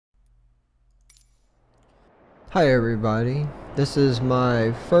Hi everybody, this is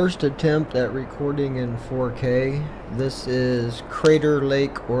my first attempt at recording in 4K. This is Crater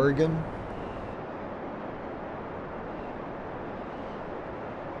Lake, Oregon.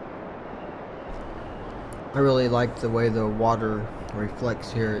 I really like the way the water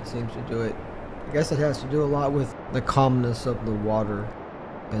reflects here. It seems to do it. I guess it has to do a lot with the calmness of the water,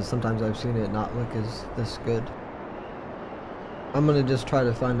 because sometimes I've seen it not look as this good. I'm gonna just try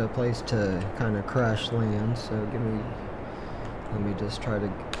to find a place to kind of crash land, so let me just try to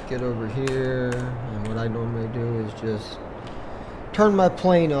get over here, and what I normally do is just turn my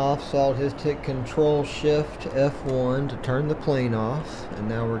plane off, so I'll just hit Control Shift F1 to turn the plane off, and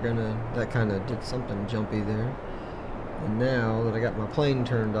now that kind of did something jumpy there. And now that I got my plane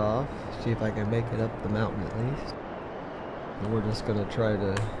turned off, see if I can make it up the mountain at least. And we're just gonna try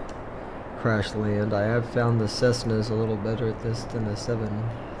to crash land. I have found the Cessna's a little better at this than a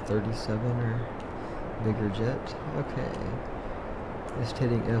 737 or bigger jet. Okay, just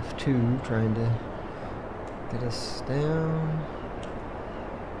hitting F2, trying to get us down.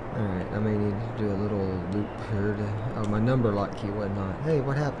 Alright, I may need to do a little loop here to... Oh, my number lock key went not. Hey,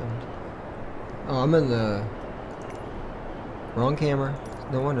 what happened? Oh, I'm in the wrong camera.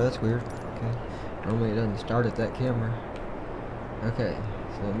 No wonder, that's weird. Okay, normally it doesn't start at that camera. Okay,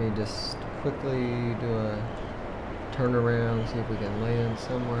 so let me just quickly do a turnaround, see if we can land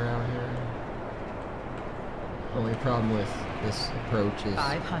somewhere out here. Only problem with this approach is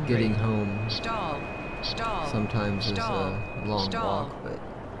getting home. Sometimes is a long walk, but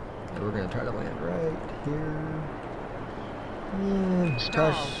we're gonna try to land right here. And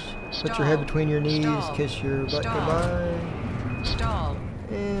crash. Put your head between your knees, kiss your butt goodbye.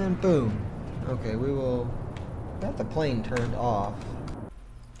 And boom. Okay, we will got the plane turned off.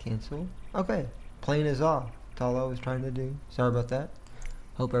 Cancel. Okay, plane is off. That's all I was trying to do. Sorry about that.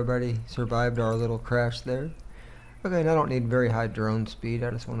 Hope everybody survived our little crash there. Okay, and I don't need very high drone speed. I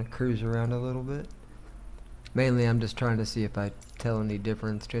just want to cruise around a little bit. Mainly I'm just trying to see if I tell any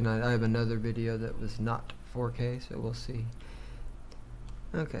difference. I have another video that was not 4K, so we'll see.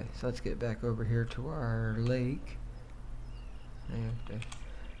 Okay, so let's get back over here to our lake. I have to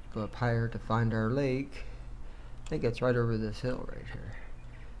go up higher to find our lake. I think it's right over this hill right here.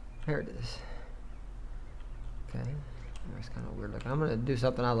 There it is. Okay, that's kind of weird looking. I'm gonna do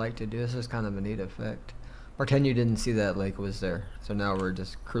something I like to do. This is kind of a neat effect. Pretend you didn't see that lake was there. So now we're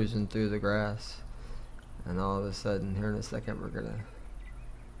just cruising through the grass, and all of a sudden, here in a second, we're gonna,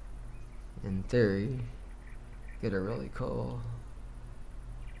 in theory, get a really cool.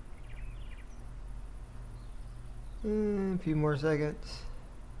 A few more seconds.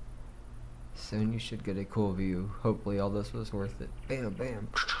 Soon you should get a cool view. Hopefully all this was worth it. Bam, bam.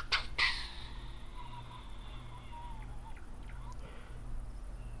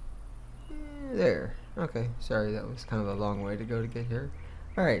 There. Okay, sorry, that was kind of a long way to go to get here.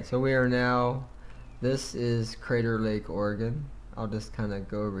 Alright, so we are now, this is Crater Lake, Oregon. I'll just kind of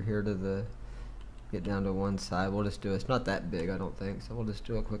go over here to get down to one side. We'll just do, it's not that big I don't think, so we'll just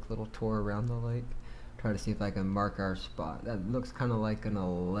do a quick little tour around the lake. Try to see if I can mark our spot. That looks kind of like an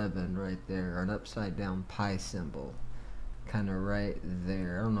 11 right there, or an upside down pi symbol. Kind of right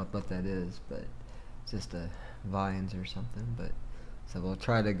there. I don't know what that is, but it's just a vines or something. But so we'll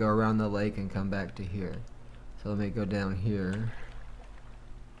try to go around the lake and come back to here. So let me go down here.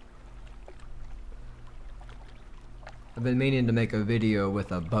 I've been meaning to make a video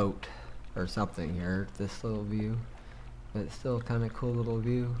with a boat or something here, this little view. But it's still kind of cool little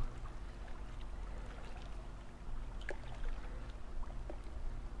view.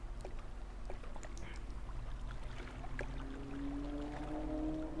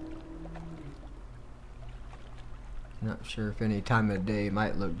 Not sure if any time of day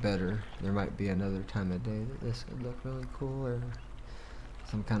might look better. There might be another time of day that this would look really cool, or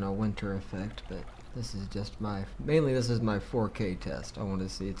some kind of winter effect, but this is just mainly this is my 4K test. I want to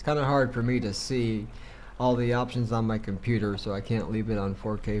see. It's kind of hard for me to see all the options on my computer, so I can't leave it on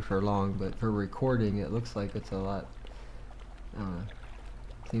 4K for long, but for recording it looks like it's a lot,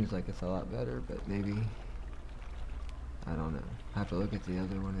 seems like it's a lot better, but maybe, I don't know. I have to look at the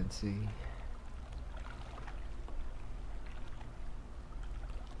other one and see.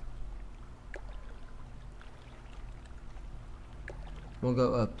 We'll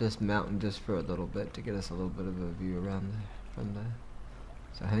go up this mountain just for a little bit to get us a little bit of a view around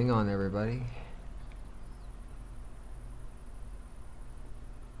so hang on everybody.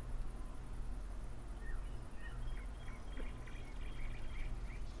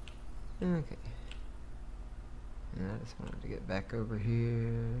 Okay. And I just wanted to get back over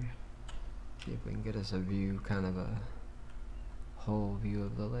here. See if we can get us a view, kind of a whole view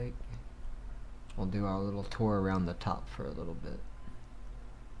of the lake. we'll do our little tour around the top for a little bit,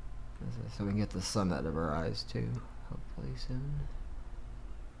 so we can get the sun out of our eyes too, hopefully soon.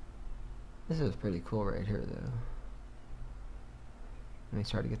 This is pretty cool right here though. Let me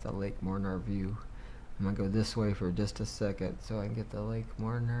try to get the lake more in our view. I'm gonna go this way for just a second so I can get the lake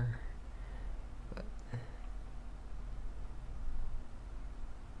more in our. But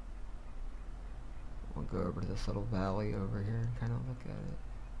we'll go over to this little valley over here and kind of look at it.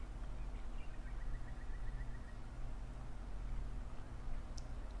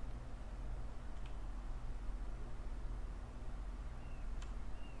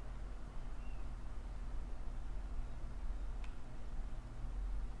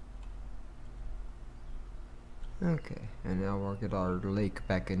 Okay, and now we'll get our lake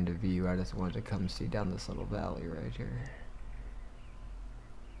back into view. I just wanted to come see down this little valley right here.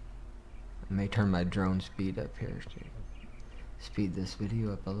 I may turn my drone speed up here to speed this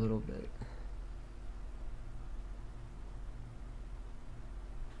video up a little bit.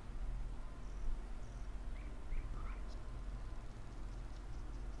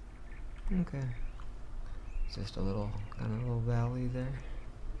 Okay, it's just a little kind of little valley there.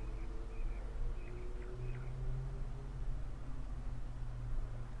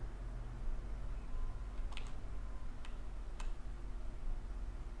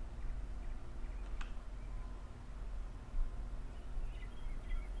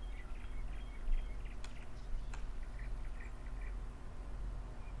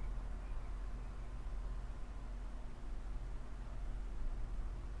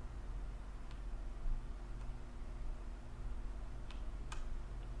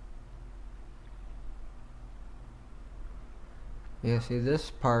 Yeah, see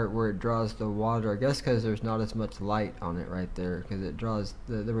this part where it draws the water, I guess because there's not as much light on it right there, because it draws,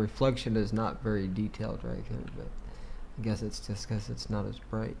 the reflection is not very detailed right here, but I guess it's just because it's not as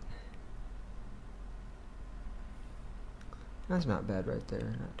bright. That's not bad right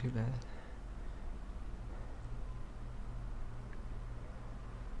there, not too bad.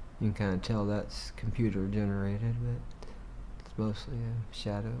 You can kind of tell that's computer generated, but it's mostly a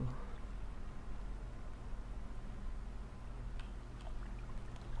shadow.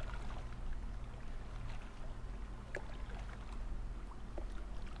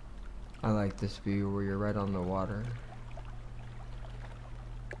 I like this view where you're right on the water.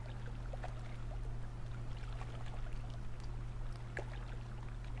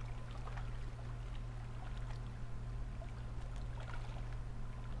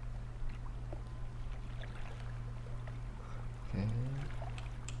 Okay.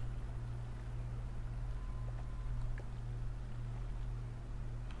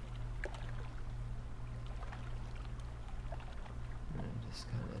 Just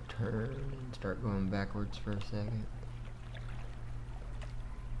kind of turn and start going backwards for a second.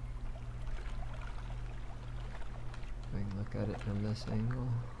 We can look at it from this angle.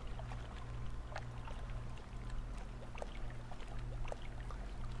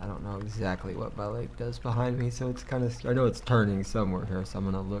 I don't know exactly what my lake does behind me, so it's kind of, I know it's turning somewhere here, so I'm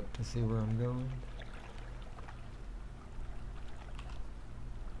gonna look to see where I'm going.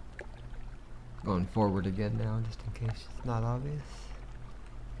 Going forward again now, just in case it's not obvious.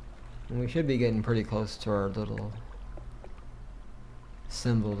 And we should be getting pretty close to our little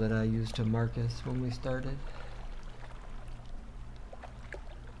symbol that I used to mark us when we started.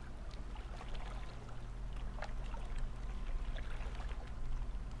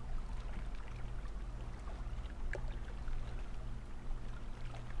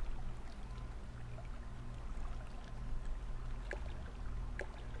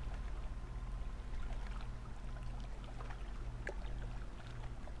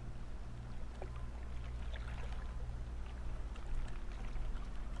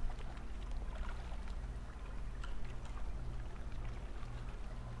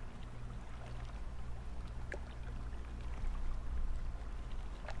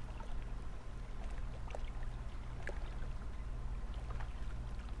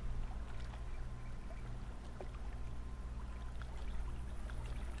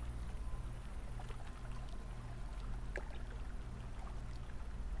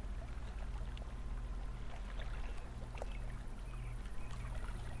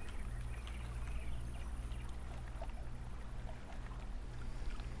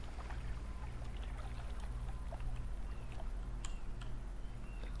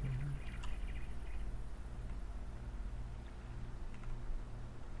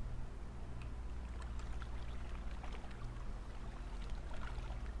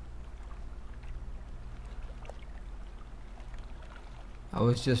 I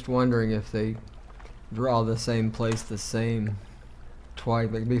was just wondering if they draw the same place the same twice.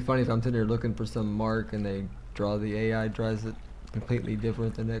 It'd be funny if I'm sitting here looking for some mark and the AI draws it completely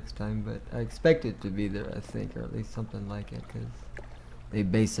different the next time, but I expect it to be there, I think, or at least something like it, because they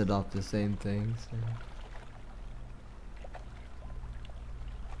base it off the same thing. So.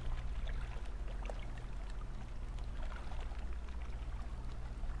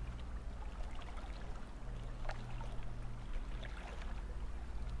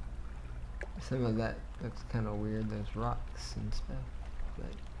 Some of that looks kind of weird, those rocks and stuff, but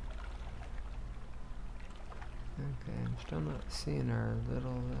okay, I'm still not seeing our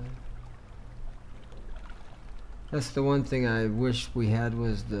little that's the one thing I wish we had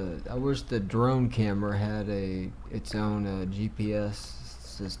was I wish the drone camera had its own GPS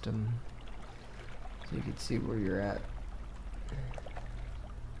system so you could see where you're at. Okay.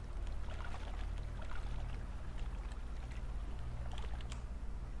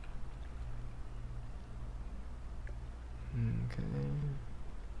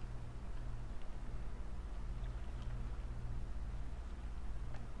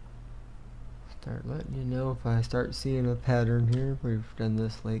 Start letting you know if I start seeing a pattern here. We've done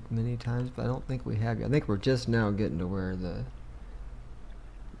this lake many times, but I don't think we have yet. I think we're just now getting to where the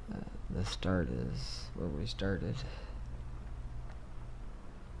start is, where we started.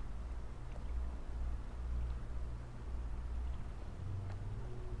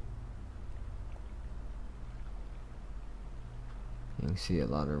 You can see a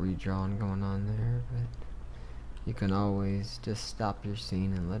lot of redrawing going on there, but you can always just stop your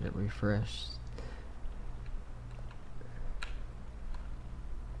scene and let it refresh.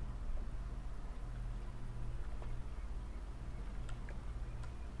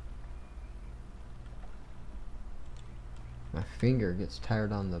 My finger gets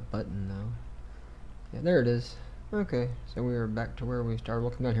tired on the button though. Yeah, there it is. Okay, so we are back to where we started.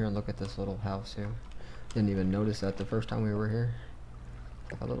 We'll come down here and look at this little house here. Didn't even notice that the first time we were here.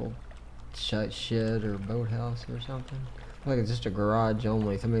 Like a little shed or boathouse or something. Like it's just a garage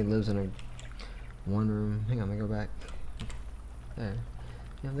only. Somebody lives in a one room. Hang on, let me go back. There.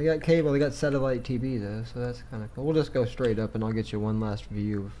 Yeah, they got cable. They got satellite TV though, so that's kind of cool. We'll just go straight up and I'll get you one last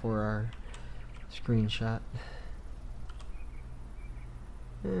view before our screenshot.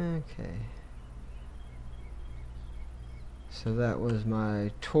 Okay. So that was my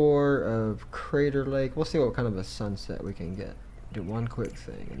tour of Crater Lake. We'll see what kind of a sunset we can get. Do one quick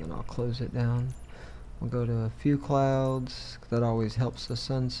thing and then I'll close it down. We'll go to a few clouds, that always helps the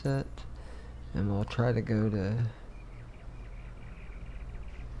sunset, and we'll try to go to,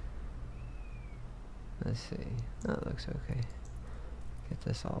 let's see, that looks okay. Get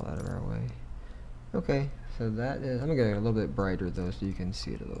this all out of our way. Okay, so that is, I'm gonna get it a little bit brighter though so you can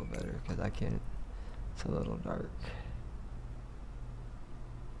see it a little better, because I can't, it's a little dark.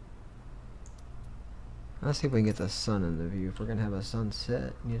 Let's see if we can get the sun in the view. If we're gonna have a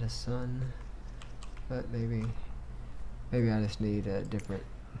sunset, need a sun. But maybe I just need a different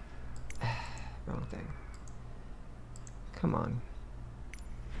wrong thing. Come on.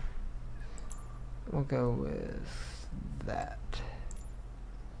 We'll go with that.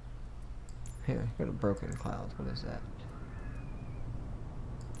 Here, go to broken clouds. What is that?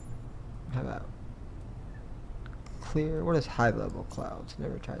 How about clear? What is high level clouds?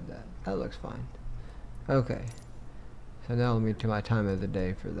 Never tried that. That looks fine. Okay, so now let me do my time of the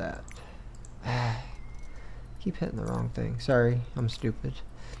day for that. Keep hitting the wrong thing. Sorry, I'm stupid.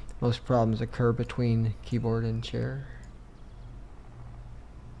 Most problems occur between keyboard and chair.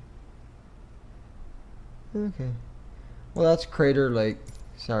 Okay, well that's Crater Lake.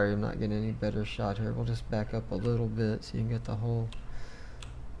 Sorry, I'm not getting any better shot here. We'll just back up a little bit so you can get the whole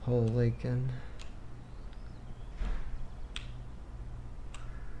lake in.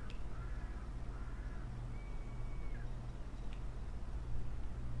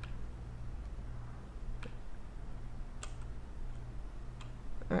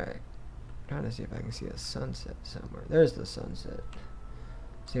 Alright, trying to see if I can see a sunset somewhere. There's the sunset.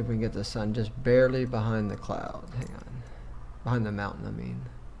 See if we can get the sun just barely behind the cloud. Hang on. Behind the mountain, I mean.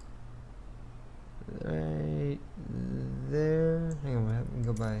 Right there. Hang on, we can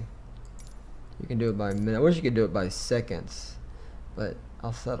go by. You can do it by minute. I wish you could do it by seconds, but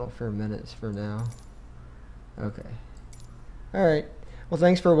I'll settle for minutes for now. Okay. Alright. Well,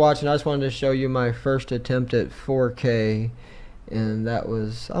 thanks for watching. I just wanted to show you my first attempt at 4K. And that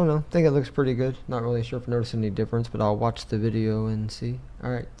was, I don't know, I think it looks pretty good. Not really sure if I noticed any difference, but I'll watch the video and see.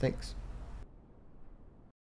 Alright, thanks.